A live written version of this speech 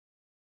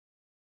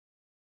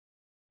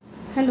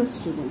Hello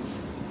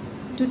students,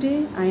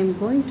 today I am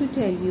going to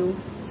tell you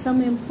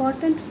some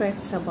important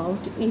facts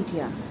about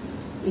India.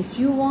 If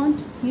you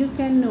want, you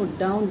can note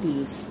down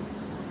these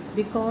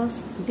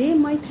because they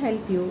might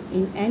help you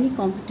in any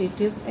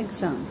competitive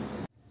exam.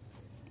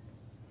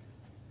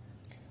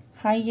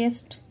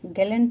 Highest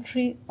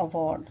Gallantry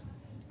Award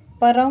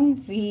Param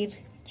Veer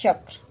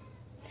Chakra.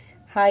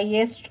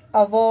 Highest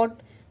Award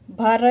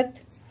Bharat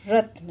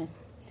Ratna.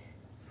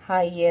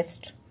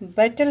 Highest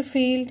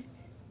Battlefield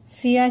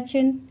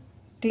Siachen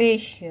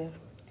Glacier.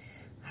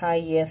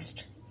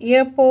 Highest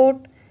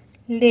Airport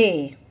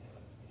Leh.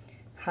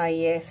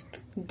 Highest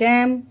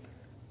Dam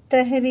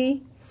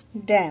Tahri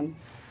Dam.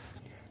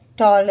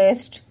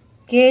 Tallest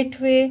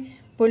Gateway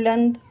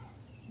Buland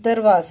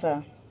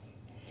Darwaza.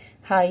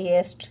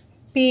 Highest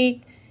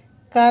Peak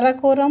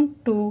Karakoram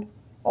 2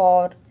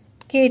 or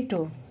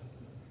K2.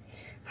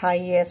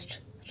 Highest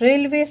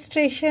Railway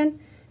Station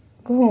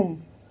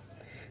Ghum.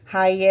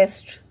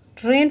 Highest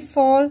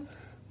Rainfall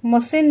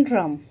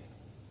Masindram.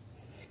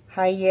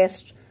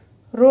 Highest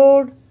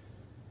road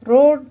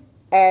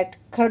at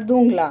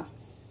Khardungla.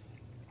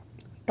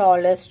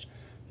 Tallest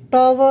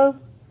tower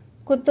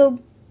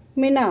Qutub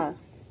Minar.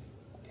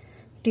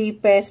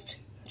 Deepest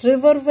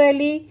river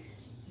valley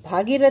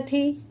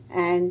Bhagirathi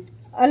and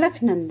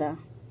Alaknanda.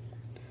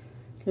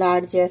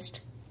 Largest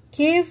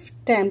cave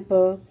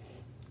temple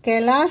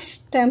Kailash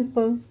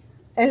Temple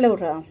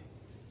Ellora.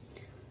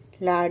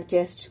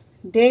 Largest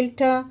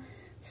delta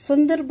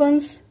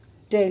Sundarbans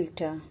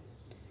Delta.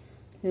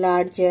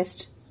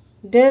 Largest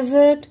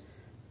desert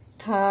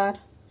Thar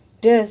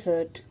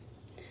Desert.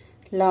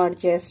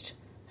 Largest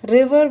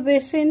river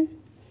basin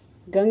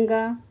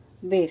Ganga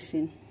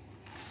Basin.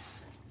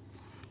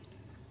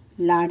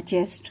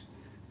 Largest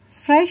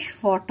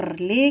freshwater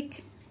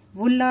lake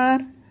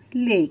Vular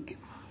Lake.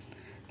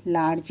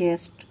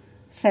 Largest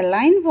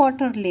saline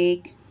water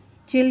lake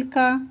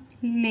Chilka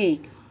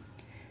Lake.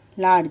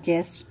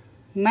 Largest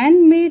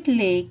man-made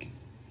lake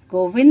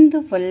Govind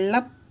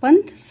Vallabh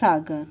Pant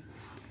Sagar.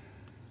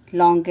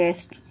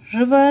 Longest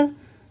river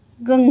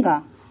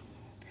Ganga.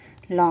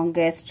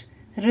 Longest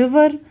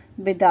river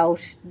without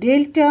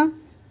delta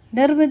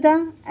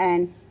Narmada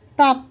and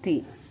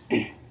Tapti.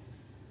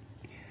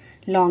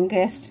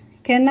 Longest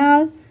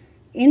canal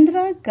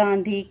Indira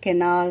Gandhi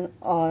Canal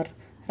or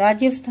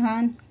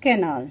Rajasthan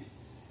Canal.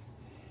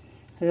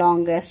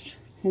 Longest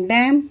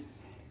dam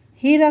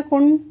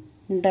Hirakund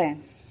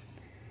Dam.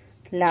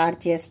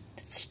 Largest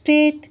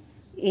state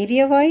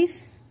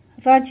area-wise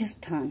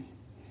Rajasthan.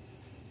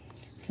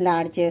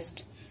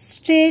 Largest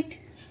state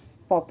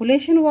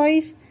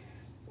population-wise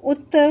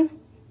Uttar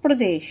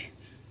Pradesh.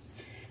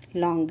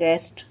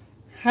 Longest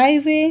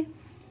highway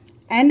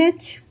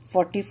NH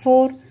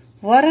 44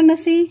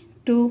 Varanasi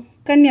to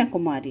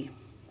Kanyakumari.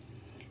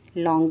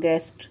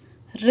 Longest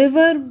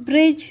river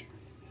bridge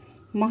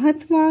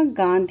Mahatma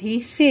Gandhi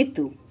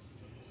Setu.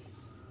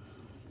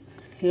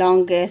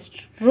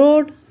 Longest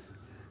road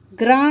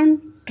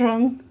Grand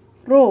Trunk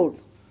Road.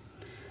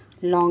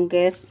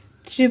 Longest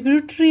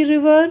tributary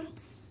river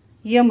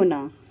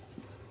Yamuna.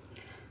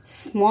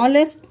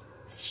 Smallest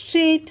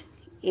state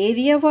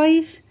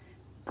area-wise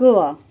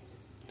Goa.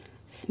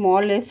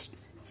 Smallest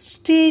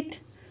state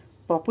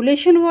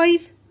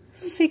population-wise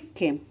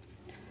Sikkim.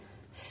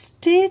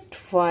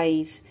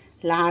 State-wise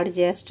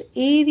largest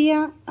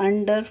area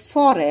under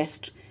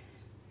forest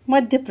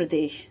Madhya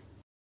Pradesh.